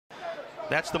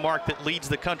That's the mark that leads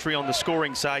the country on the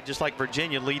scoring side, just like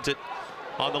Virginia leads it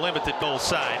on the limited goal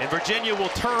side. And Virginia will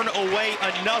turn away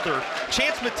another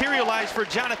chance materialized for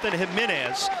Jonathan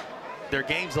Jimenez. Their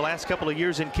games the last couple of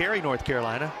years in Cary, North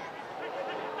Carolina,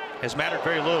 has mattered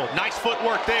very little. Nice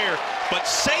footwork there, but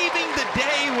saving the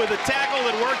day with a tackle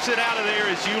that works it out of there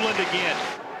is Uland again.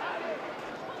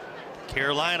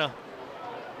 Carolina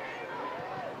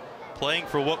playing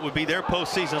for what would be their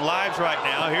postseason lives right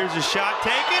now. Here's a shot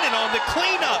taken, and on the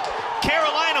cleanup,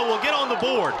 Carolina will get on the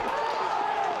board.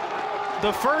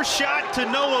 The first shot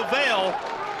to no avail,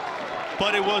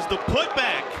 but it was the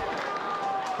putback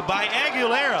by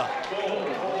Aguilera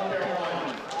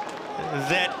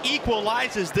that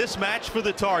equalizes this match for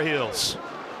the Tar Heels.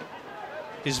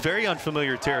 Is very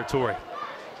unfamiliar territory.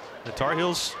 The Tar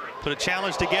Heels put a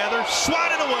challenge together,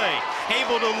 swatted away,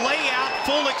 able to lay out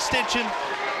full extension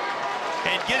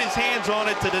and get his hands on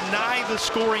it to deny the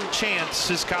scoring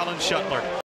chance is Colin Shuttler.